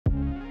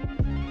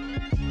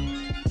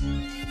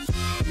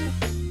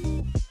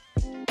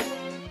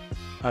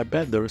I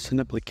bet there is an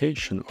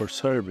application or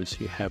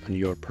service you have in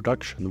your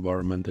production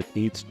environment that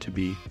needs to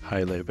be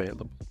highly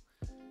available.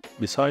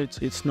 Besides,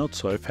 it's not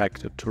so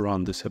effective to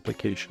run this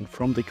application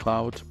from the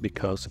cloud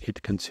because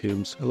it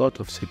consumes a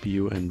lot of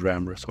CPU and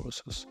RAM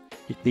resources.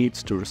 It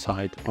needs to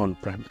reside on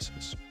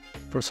premises.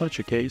 For such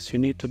a case, you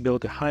need to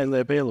build a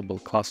highly available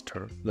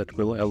cluster that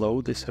will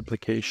allow this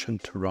application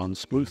to run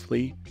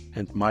smoothly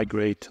and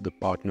migrate to the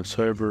partner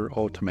server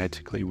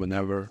automatically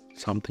whenever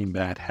something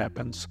bad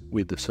happens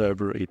with the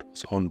server it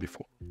was on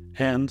before.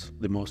 And,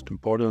 the most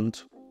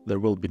important, there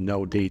will be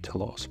no data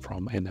loss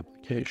from an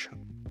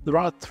application. There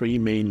are three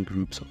main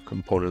groups of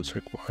components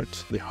required: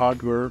 the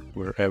hardware,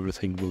 where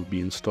everything will be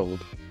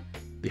installed,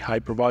 the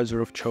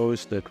hypervisor of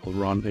choice that will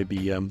run a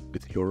VM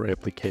with your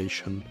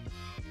application,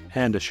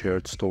 and a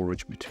shared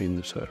storage between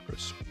the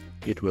servers.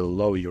 It will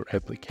allow your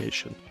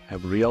application to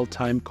have a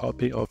real-time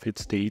copy of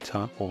its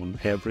data on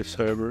every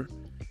server,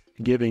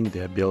 giving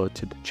the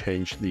ability to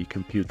change the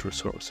compute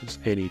resources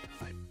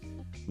anytime,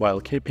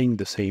 while keeping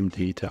the same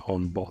data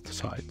on both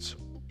sides.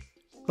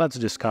 Let's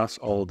discuss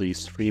all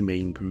these three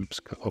main groups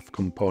of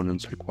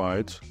components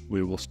required.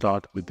 We will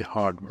start with the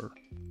hardware.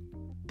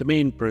 The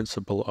main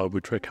principle I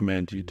would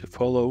recommend you to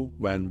follow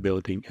when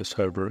building a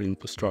server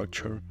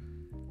infrastructure: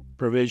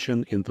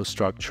 provision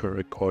infrastructure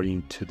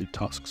according to the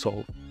task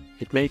solved.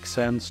 It makes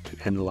sense to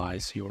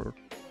analyze your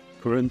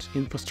current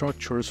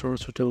infrastructure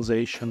resource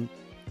utilization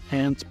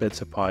and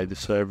specify the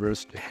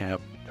servers to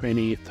have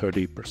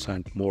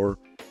 20-30% more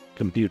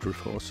compute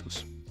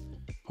resources.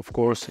 Of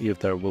course, if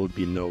there will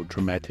be no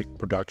dramatic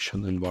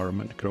production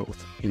environment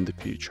growth in the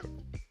future.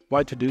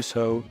 Why to do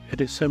so?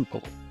 It is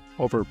simple.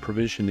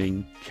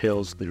 Over-provisioning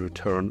kills the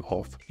return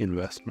of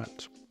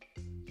investment.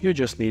 You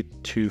just need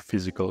two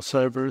physical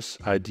servers,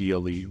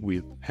 ideally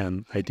with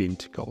an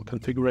identical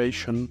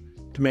configuration,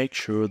 to make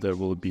sure there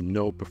will be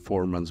no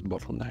performance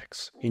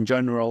bottlenecks. In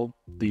general,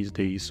 these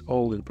days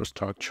all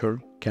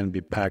infrastructure can be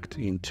packed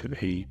into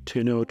a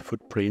 2-node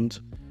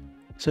footprint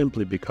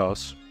simply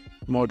because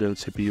modern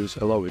CPUs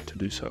allow it to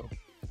do so,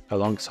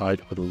 alongside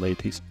with the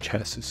latest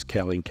chassis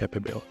scaling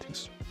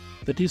capabilities.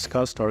 The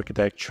discussed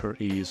architecture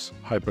is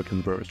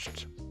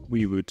hyper-converged.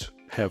 We would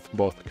have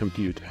both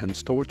compute and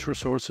storage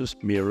resources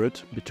mirrored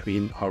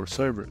between our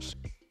servers.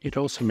 It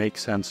also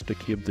makes sense to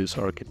keep this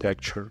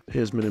architecture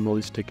as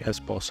minimalistic as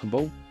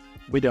possible.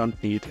 We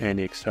don't need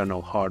any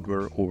external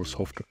hardware or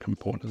software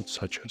components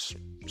such as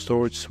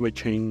storage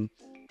switching,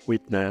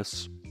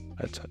 witness,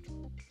 etc.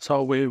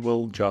 So we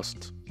will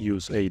just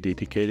use a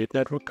dedicated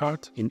network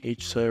card in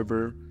each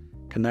server,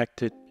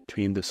 connected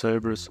between the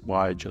servers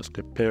via just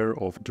a pair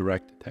of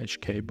direct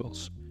attached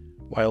cables.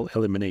 While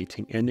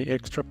eliminating any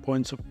extra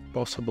points of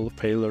possible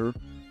failure,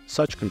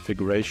 such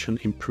configuration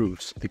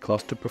improves the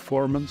cluster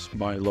performance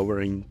by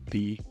lowering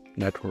the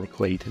network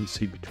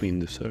latency between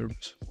the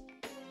servers.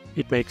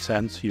 It makes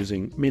sense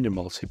using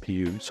minimal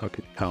CPU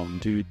socket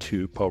count due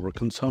to power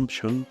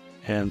consumption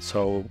and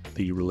so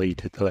the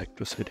related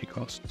electricity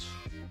costs.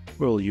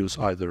 We'll use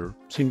either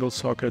single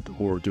socket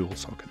or dual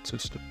socket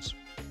systems.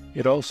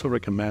 It also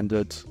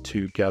recommended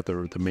to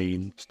gather the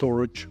main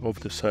storage of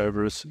the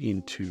servers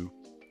into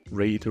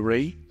RAID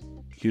array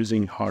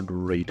using hardware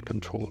RAID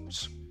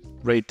controllers.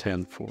 RAID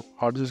 10 for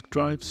hard disk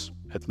drives,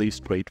 at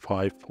least RAID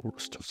 5 for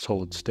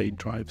solid-state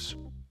drives.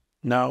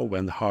 Now,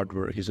 when the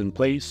hardware is in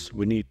place,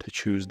 we need to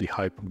choose the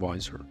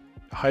hypervisor.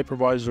 A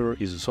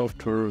hypervisor is a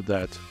software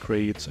that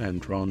creates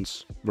and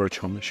runs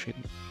virtual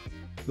machines.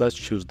 Let's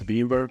choose the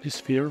VMware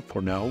vSphere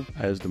for now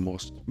as the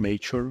most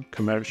mature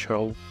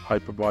commercial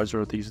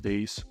hypervisor these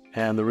days,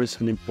 and there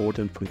is an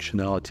important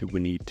functionality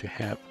we need to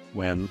have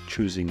when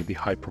choosing the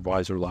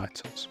hypervisor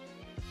license.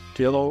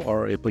 To allow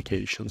our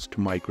applications to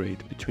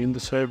migrate between the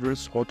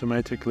servers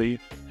automatically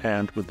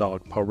and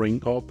without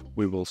powering up,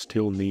 we will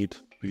still need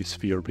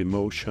vSphere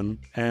vMotion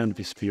and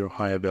vSphere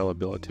high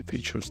availability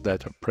features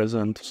that are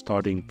present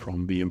starting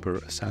from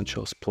VMware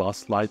Essentials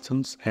Plus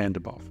license and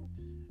above.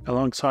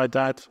 Alongside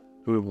that,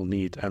 we will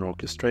need an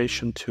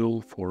orchestration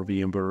tool for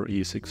VMware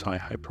ESXi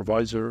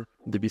hypervisor,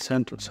 the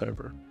vCenter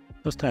server.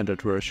 The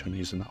standard version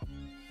is enough.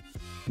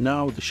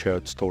 Now the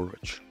shared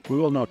storage. We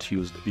will not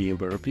use the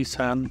VMware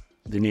vSAN,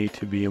 the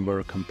native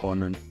VMware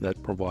component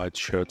that provides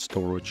shared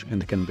storage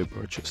and can be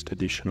purchased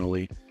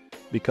additionally,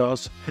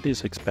 because it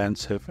is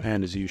expensive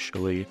and is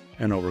usually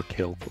an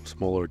overkill for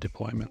smaller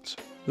deployments.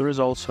 There is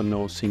also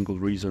no single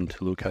reason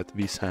to look at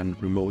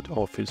vSAN remote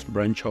office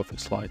branch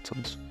office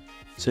license,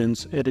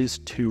 since it is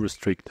too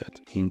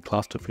restricted in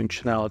cluster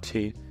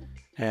functionality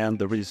and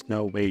there is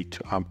no way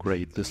to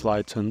upgrade this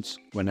license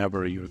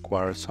whenever you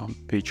require some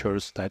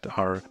features that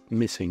are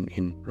missing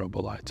in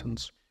Robo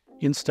license.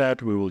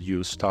 Instead, we will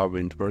use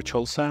StarWind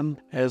Virtual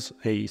SAN as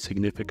a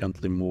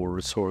significantly more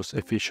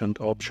resource-efficient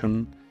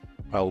option.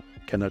 Well,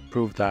 cannot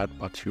prove that,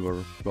 but you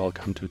are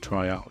welcome to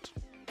try out.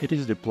 It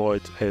is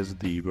deployed as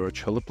the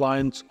virtual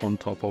appliance on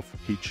top of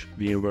each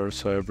VMware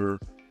server,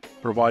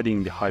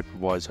 providing the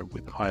hypervisor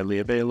with highly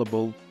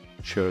available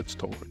shared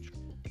storage.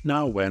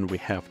 Now, when we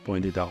have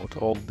pointed out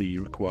all the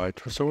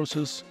required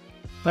resources,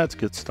 Let's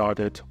get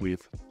started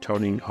with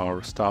turning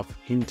our stuff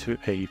into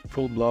a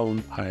full-blown,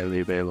 highly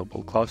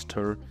available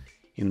cluster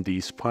in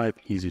these 5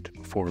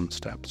 easy-to-perform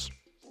steps.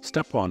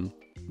 Step 1.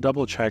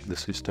 Double-check the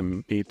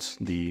system meets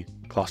the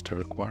cluster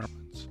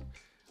requirements.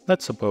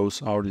 Let's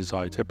suppose our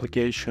desired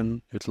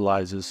application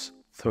utilizes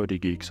 30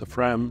 gigs of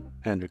RAM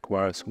and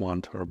requires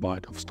 1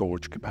 terabyte of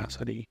storage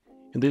capacity.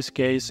 In this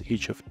case,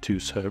 each of 2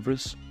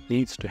 servers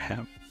needs to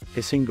have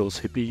a single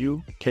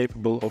CPU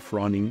capable of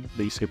running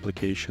this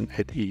application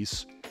at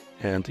ease.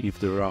 And if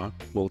there are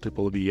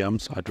multiple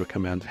VMs, I'd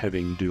recommend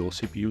having dual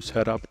CPU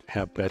setup to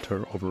have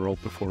better overall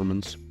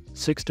performance.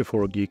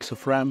 64 gigs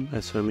of RAM,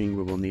 assuming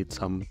we will need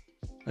some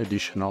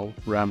additional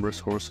RAM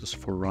resources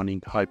for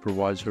running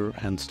hypervisor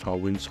and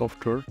StarWind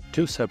software.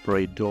 2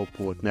 separate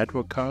dual-port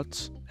network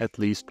cards. At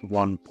least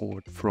 1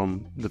 port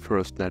from the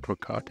first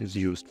network card is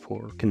used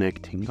for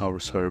connecting our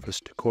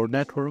servers to core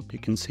network. You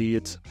can see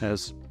it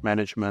as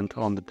management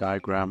on the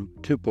diagram.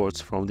 2 ports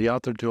from the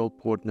other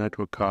dual-port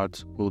network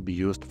cards will be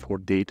used for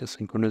data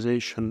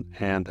synchronization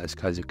and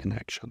iSCSI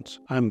connections.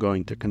 I'm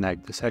going to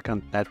connect the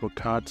second network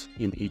card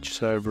in each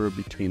server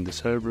between the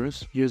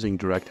servers using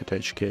direct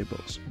attach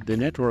cables. The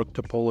network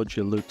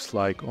topology looks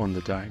like on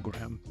the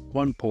diagram.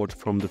 1 port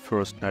from the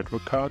first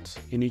network card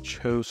in each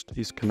host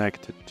is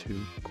connected to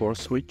core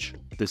switch.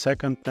 The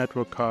second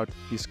network card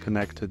is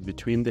connected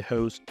between the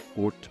host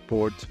port to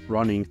port,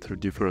 running through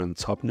different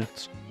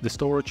subnets. The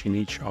storage in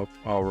each of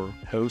our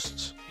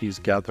hosts is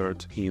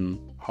gathered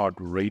in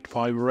hardware RAID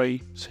 5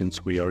 array,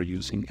 since we are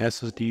using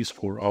SSDs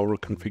for our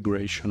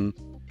configuration.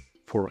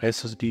 For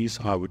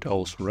SSDs, I would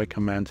also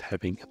recommend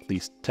having at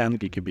least 10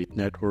 gigabit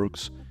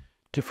networks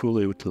to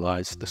fully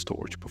utilize the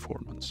storage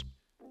performance.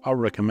 Our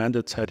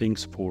recommended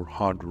settings for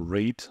hardware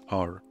RAID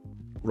are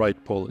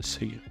write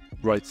policy,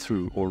 write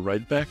through or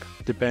write back,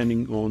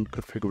 depending on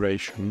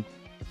configuration,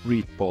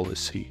 read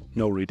policy,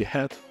 no read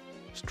ahead,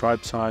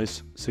 stripe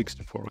size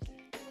 64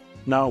 GB.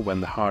 Now when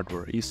the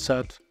hardware is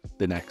set,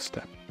 the next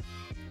step.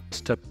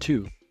 Step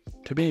 2.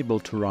 To be able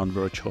to run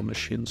virtual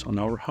machines on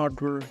our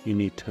hardware, you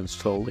need to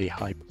install a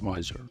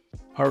hypervisor.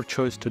 Our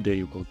choice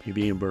today will be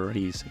VMware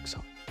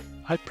ESXi.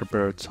 I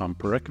prepared some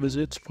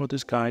prerequisites for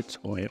this guide,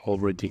 so I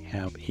already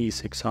have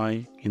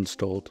ESXi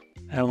installed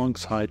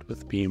alongside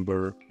with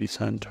VMware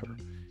vCenter,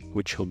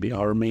 which will be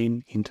our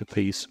main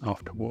interface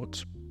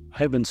afterwards.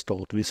 I've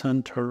installed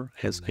vCenter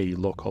as a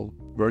local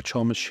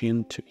virtual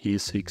machine to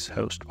ESX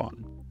host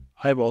 1.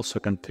 I've also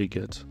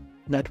configured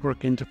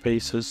network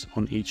interfaces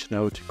on each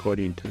node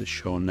according to the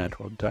shown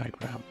network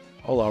diagram.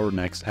 All our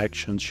next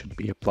actions should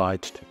be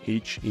applied to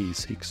each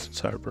ESX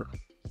server.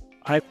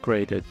 I've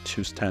created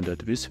 2 standard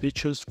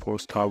vSwitches for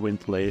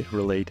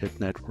StarWind-related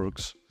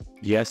networks,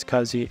 the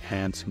iSCSI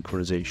and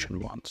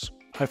synchronization ones.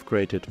 I've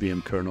created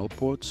VM kernel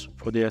ports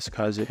for the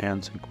iSCSI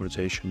and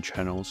synchronization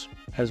channels.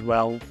 As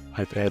well,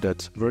 I've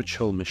added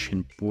virtual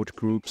machine port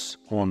groups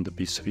on the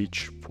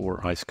vSwitch for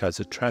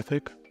iSCSI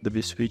traffic, the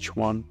vSwitch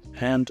 1,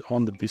 and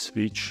on the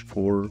vSwitch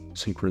for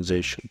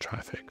synchronization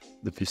traffic,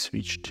 the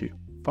vSwitch 2.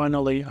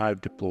 Finally,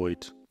 I've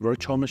deployed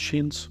virtual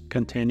machines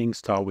containing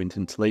StarWind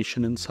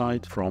installation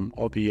inside from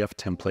OVF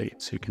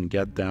templates. You can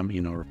get them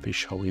in our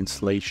official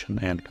installation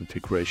and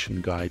configuration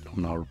guide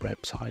on our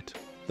website.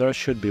 There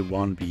should be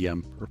 1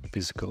 VM per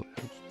physical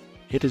host.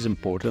 It is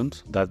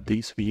important that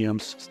these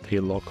VMs stay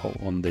local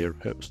on their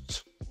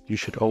hosts. You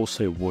should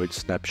also avoid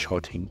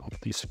snapshotting of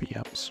these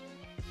VMs.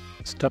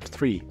 Step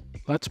 3.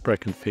 Let's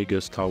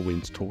pre-configure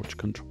StarWind storage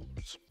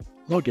controllers.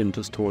 Log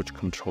into storage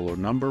controller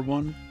number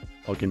 1,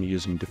 log in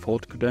using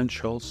default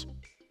credentials,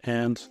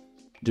 and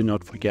do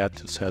not forget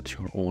to set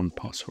your own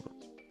password.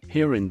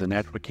 Here in the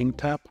Networking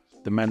tab,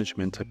 the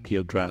management IP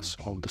address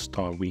of the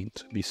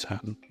StarWind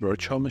vSAN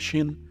virtual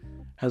machine,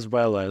 as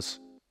well as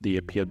the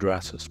IP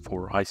addresses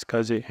for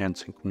iSCSI and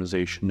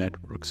synchronization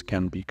networks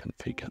can be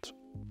configured.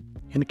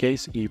 In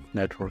case if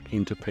network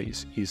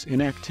interface is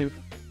inactive,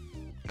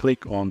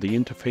 click on the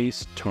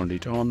interface, turn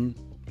it on,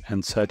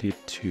 and set it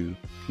to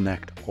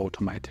connect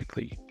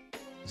automatically.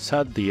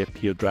 Set the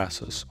IP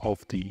addresses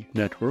of the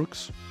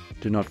networks.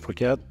 Do not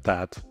forget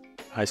that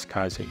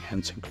iSCSI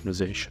and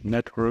synchronization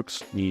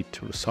networks need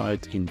to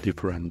reside in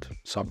different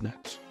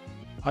subnets.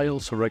 I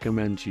also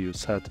recommend you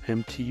set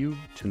MTU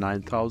to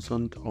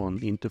 9000 on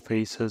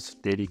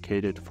interfaces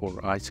dedicated for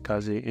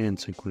iSCSI and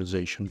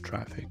synchronization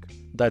traffic.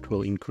 That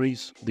will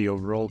increase the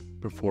overall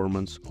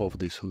performance of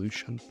the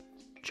solution.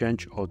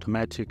 Change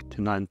automatic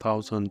to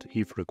 9000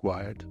 if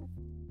required.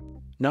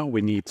 Now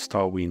we need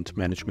StarWind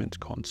Management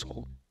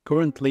Console.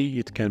 Currently,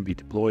 it can be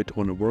deployed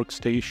on a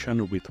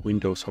workstation with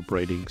Windows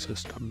operating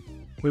system.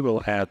 We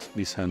will add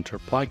vCenter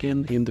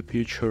plugin in the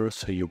future,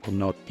 so you will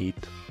not need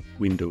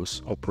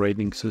Windows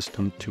operating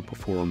system to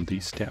perform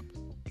this step.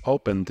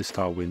 Open the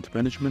StarWind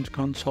Management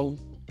Console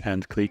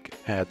and click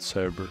Add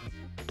Server.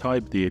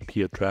 Type the IP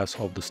address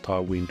of the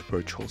StarWind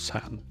Virtual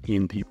SAN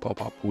in the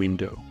pop-up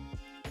window.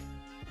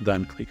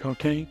 Then click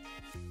OK.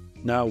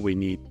 Now we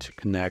need to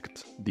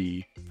connect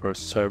the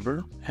first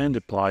server and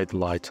apply the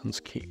license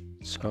key.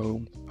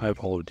 So I've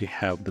already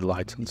have the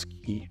license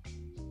key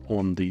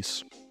on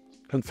this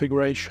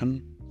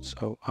configuration.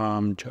 So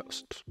I'm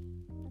just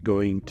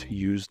going to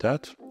use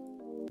that.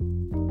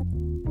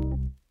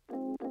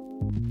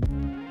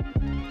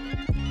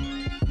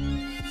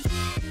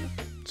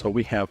 So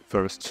we have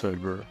first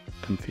server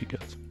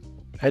configured.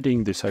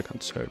 Adding the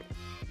second server.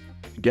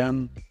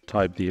 Again,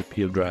 type the IP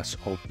address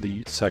of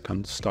the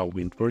second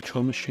StarWind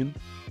virtual machine.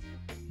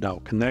 Now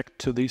connect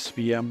to this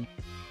VM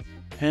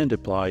and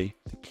apply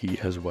the key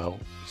as well.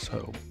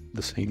 So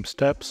the same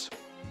steps.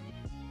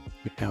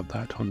 We have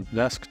that on the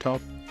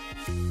desktop.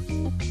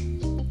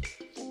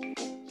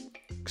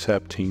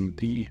 Accepting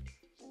the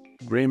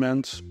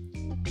agreements.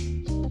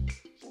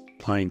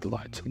 Applying the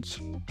license.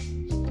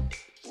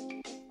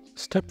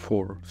 Step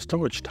 4.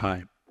 Storage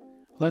time.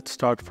 Let's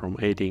start from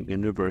adding a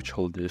new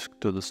virtual disk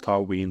to the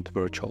StarWind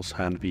Virtual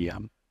SAN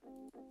VM.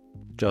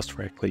 Just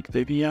right-click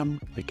the VM,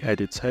 click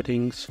Edit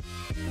Settings,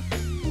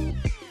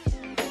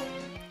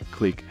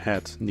 click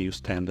Add New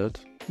Standard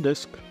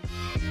Disk,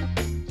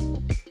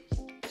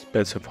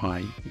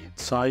 specify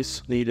its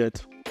size needed,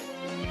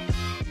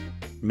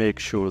 make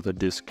sure the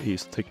disk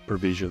is thick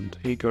provisioned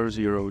eager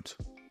zeroed,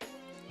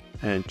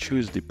 and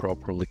choose the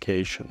proper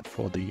location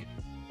for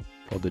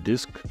the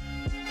disk.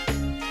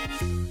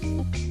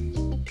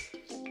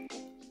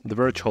 The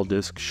virtual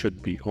disk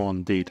should be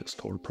on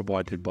datastore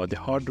provided by the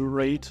hardware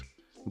RAID,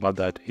 but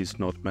that is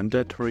not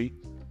mandatory.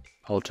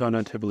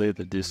 Alternatively,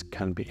 the disk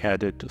can be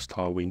added to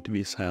StarWind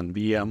vSAN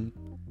VM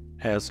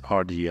as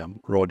RDM,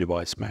 raw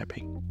device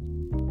mapping.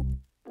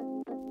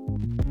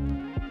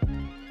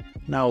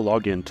 Now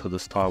log into the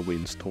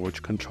StarWind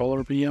Storage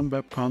Controller VM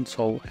web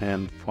console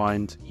and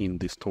find in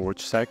the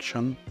storage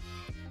section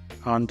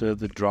under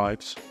the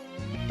drives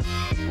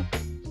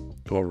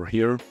over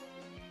here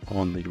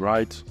on the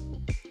right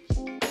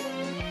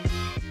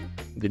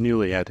the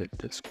newly added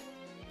disk.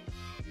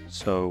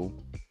 So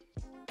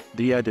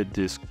the added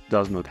disk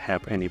does not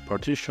have any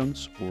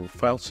partitions or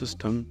file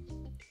system.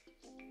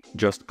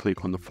 Just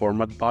click on the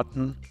Format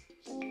button,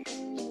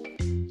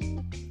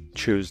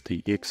 choose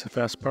the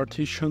XFS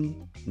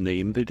partition,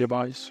 name the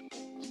device,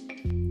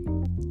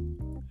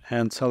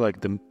 and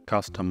select the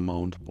custom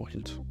mount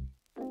point.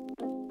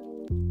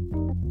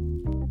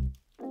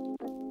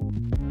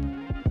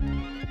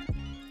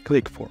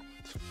 Click Format.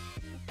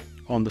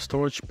 On the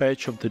storage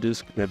page of the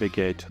disk,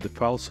 navigate to the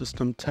File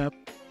System tab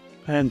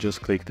and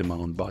just click the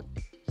Mount button.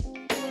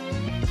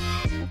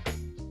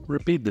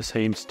 Repeat the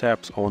same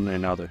steps on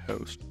another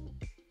host.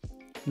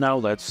 Now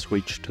let's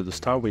switch to the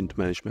StarWind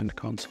Management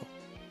Console.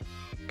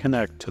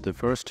 Connect to the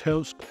first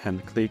host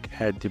and click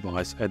Add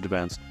Device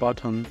Advanced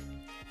button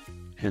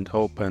and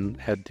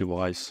open Add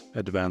Device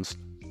Advanced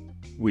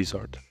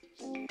wizard.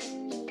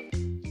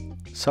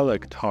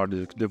 Select hard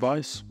disk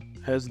device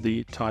as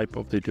the type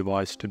of the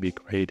device to be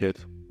created.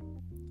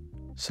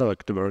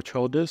 Select the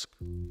virtual disk.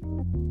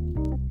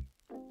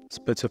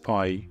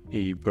 Specify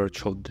a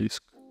virtual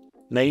disk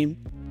name,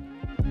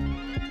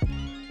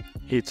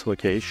 its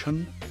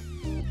location,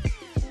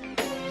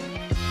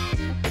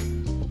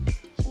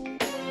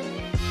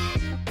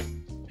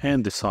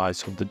 and the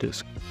size of the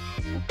disk.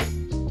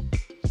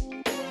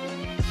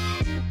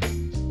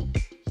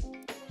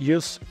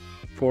 Use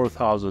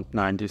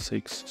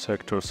 4096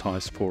 sector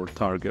size for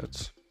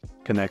targets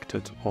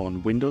connected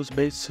on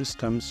Windows-based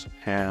systems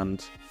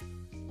and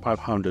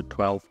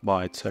 512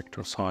 byte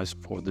sector size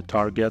for the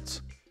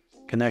targets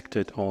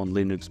connected on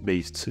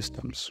Linux-based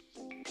systems.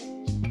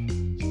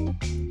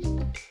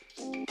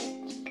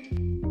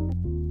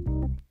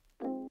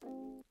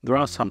 There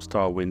are some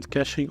StarWind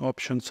caching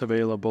options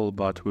available,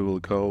 but we will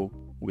go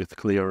with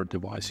clear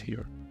device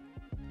here.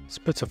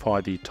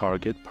 Specify the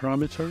target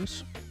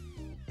parameters.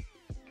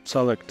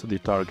 Select the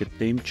target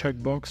name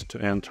checkbox to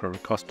enter a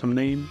custom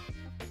name.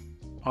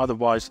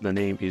 Otherwise, the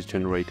name is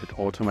generated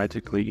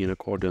automatically in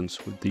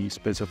accordance with the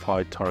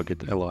specified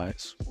target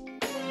alias.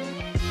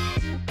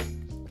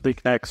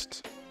 Click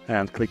Next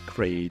and click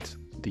Create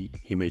the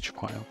image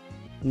file.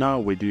 Now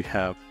we do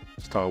have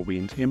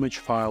StarWind image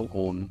file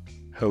on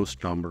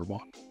host number 1.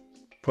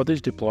 For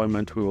this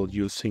deployment, we will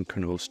use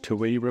synchronous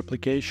two-way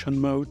replication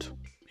mode.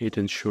 It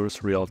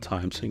ensures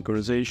real-time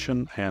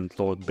synchronization and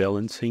load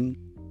balancing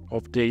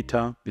of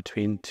data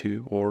between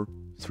 2 or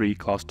 3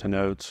 cluster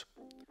nodes.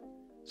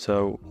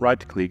 So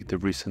right-click the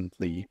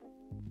recently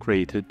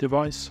created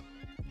device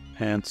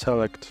and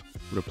select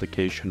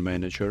Replication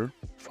Manager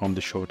from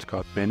the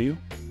shortcut menu.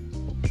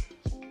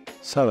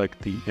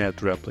 Select the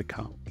Add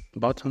Replica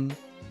button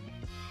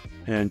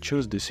and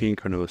choose the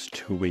synchronous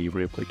two-way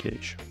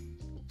replication.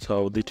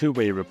 So the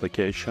two-way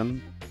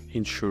replication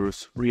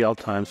ensures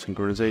real-time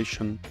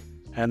synchronization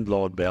and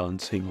load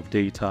balancing of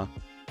data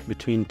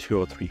between 2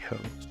 or 3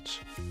 hosts.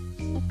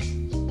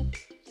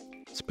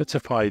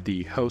 Specify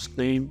the host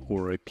name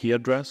or IP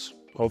address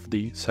of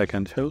the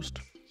second host.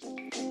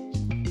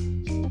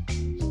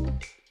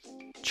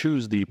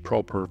 Choose the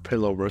proper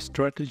failover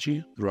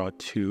strategy. There are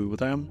 2 of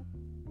them.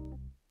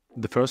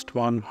 The first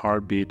one,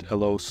 Heartbeat,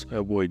 allows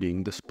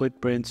avoiding the split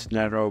brain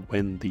scenario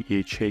when the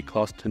HA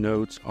cluster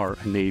nodes are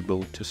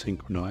unable to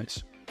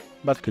synchronize,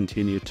 but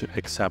continue to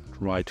accept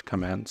write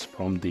commands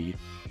from the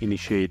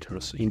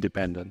initiators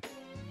independently.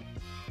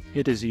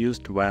 It is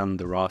used when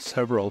there are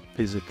several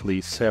physically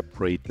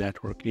separate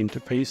network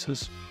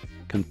interfaces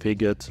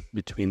configured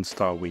between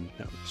StarWind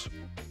nodes.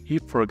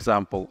 If, for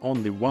example,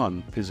 only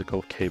one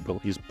physical cable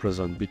is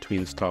present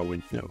between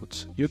StarWind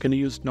nodes, you can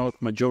use node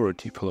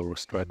majority flow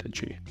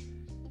strategy.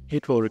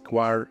 It will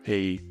require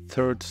a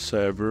third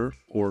server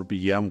or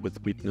VM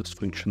with witness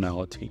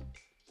functionality.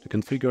 To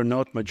configure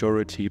node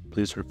majority,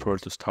 please refer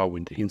to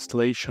StarWind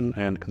installation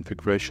and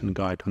configuration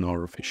guide on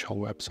our official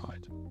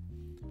website.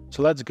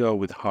 So let's go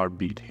with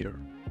Heartbeat here.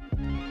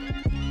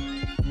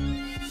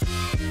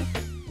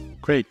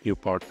 Create new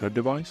partner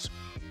device.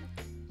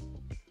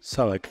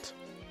 Select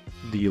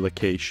the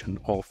location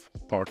of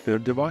partner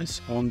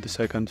device on the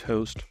second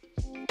host.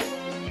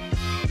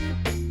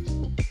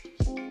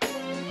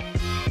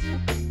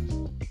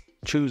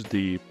 Choose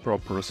the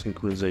proper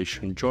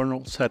synchronization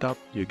journal setup.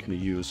 You can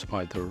use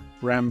either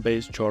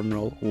RAM-based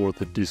journal or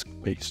the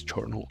disk-based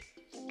journal.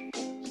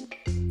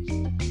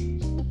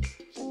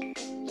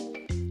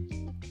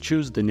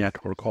 Choose the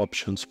network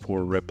options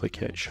for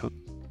replication.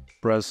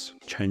 Press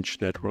Change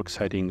Network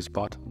Settings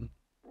button.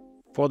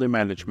 For the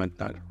management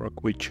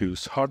network, we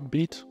choose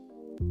Heartbeat.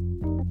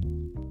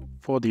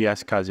 For the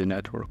iSCSI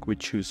network, we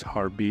choose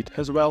Heartbeat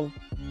as well.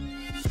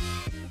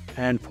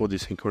 And for the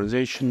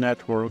synchronization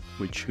network,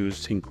 we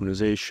choose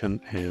synchronization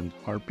and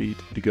Heartbeat.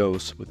 It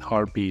goes with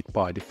Heartbeat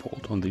by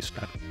default on this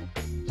network.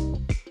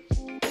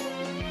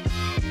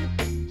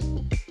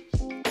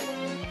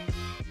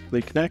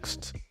 Click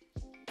Next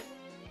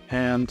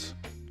and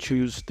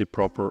choose the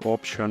proper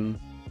option.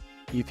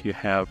 If you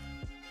have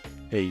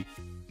a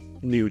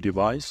new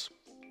device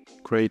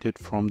created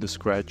from the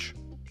scratch,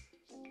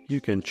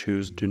 you can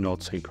choose Do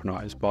Not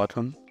Synchronize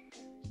button.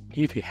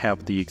 If you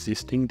have the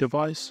existing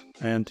device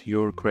and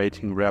you're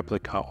creating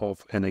replica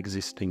of an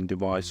existing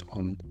device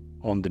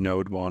on the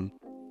node 1,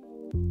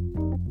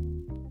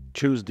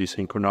 choose the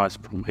Synchronize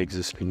from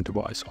Existing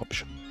Device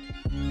option.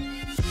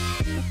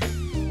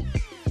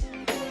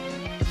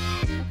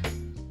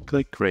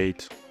 Click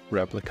Create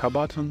Replica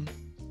button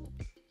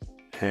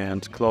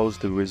and close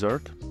the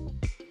wizard.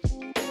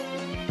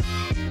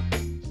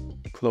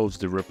 Close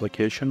the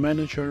Replication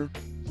Manager.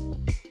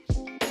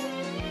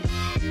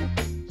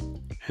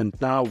 And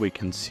now we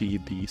can see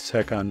the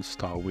second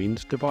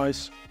StarWind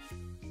device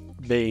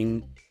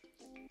being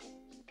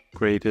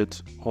created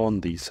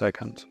on the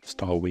second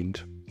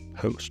StarWind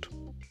host.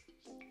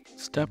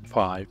 Step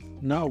 5.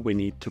 Now we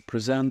need to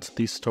present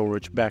the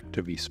storage back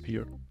to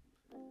vSphere.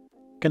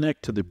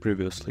 Connect the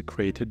previously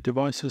created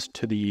devices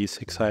to the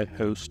ESXi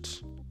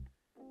hosts.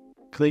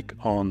 Click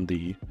on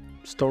the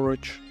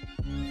Storage,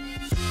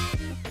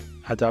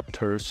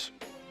 Adapters,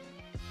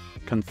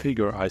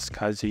 Configure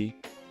iSCSI,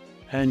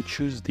 and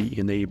choose the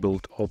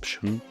Enabled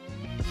option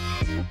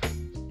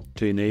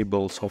to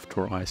enable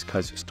Software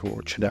iSCSI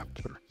Storage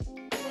Adapter.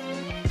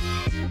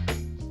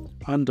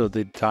 Under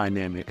the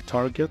Dynamic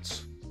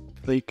Targets,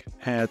 click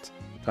Add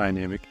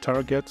Dynamic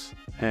Targets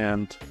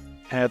and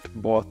add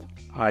both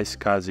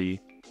iSCSI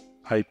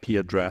IP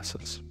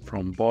addresses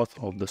from both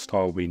of the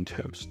StarWind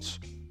hosts.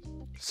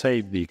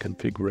 Save the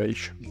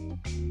configuration.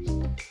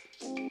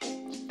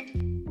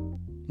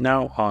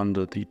 Now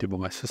under the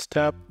Devices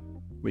tab,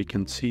 we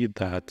can see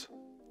that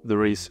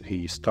there is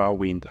a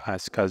StarWind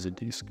iSCSI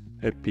disk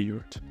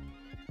appeared.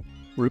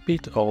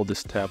 Repeat all the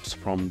steps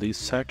from this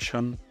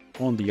section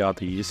on the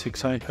other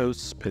ESXi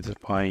hosts,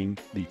 specifying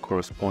the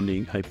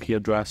corresponding IP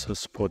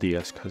addresses for the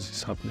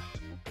iSCSI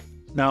subnet.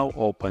 Now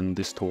open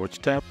the Storage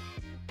tab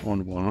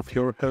on one of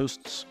your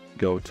hosts,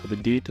 go to the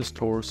data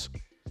stores,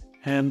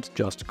 and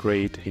just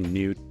create a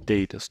new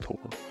data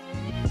store.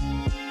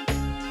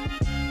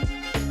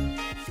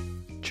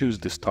 Choose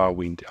the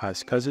StarWind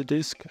iSCSI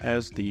disk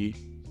as the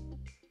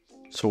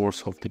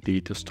source of the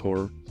data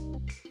store.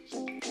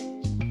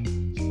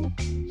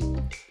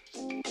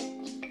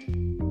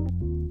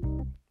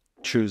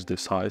 Choose the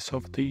size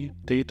of the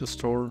data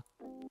store.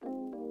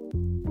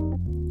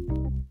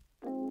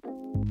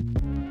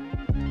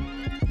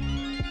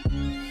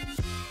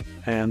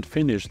 And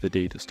finish the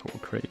data store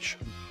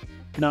creation.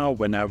 Now,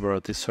 whenever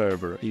the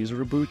server is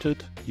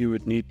rebooted, you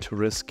would need to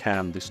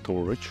rescan the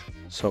storage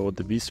so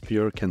the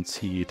vSphere can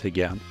see it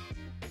again.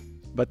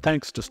 But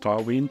thanks to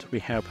StarWind, we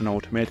have an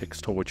automatic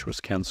storage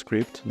rescan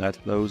script that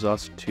allows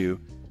us to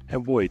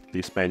avoid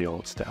this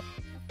manual step.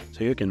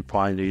 So you can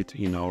find it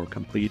in our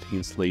complete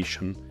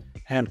installation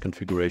and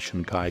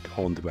configuration guide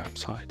on the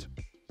website.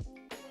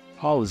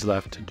 All is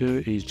left to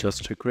do is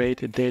just to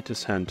create a data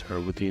center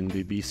within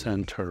the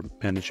vCenter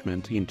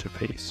management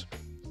interface.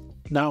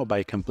 Now,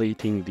 by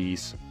completing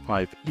these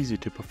 5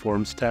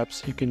 easy-to-perform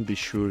steps, you can be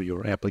sure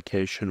your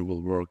application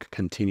will work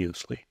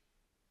continuously.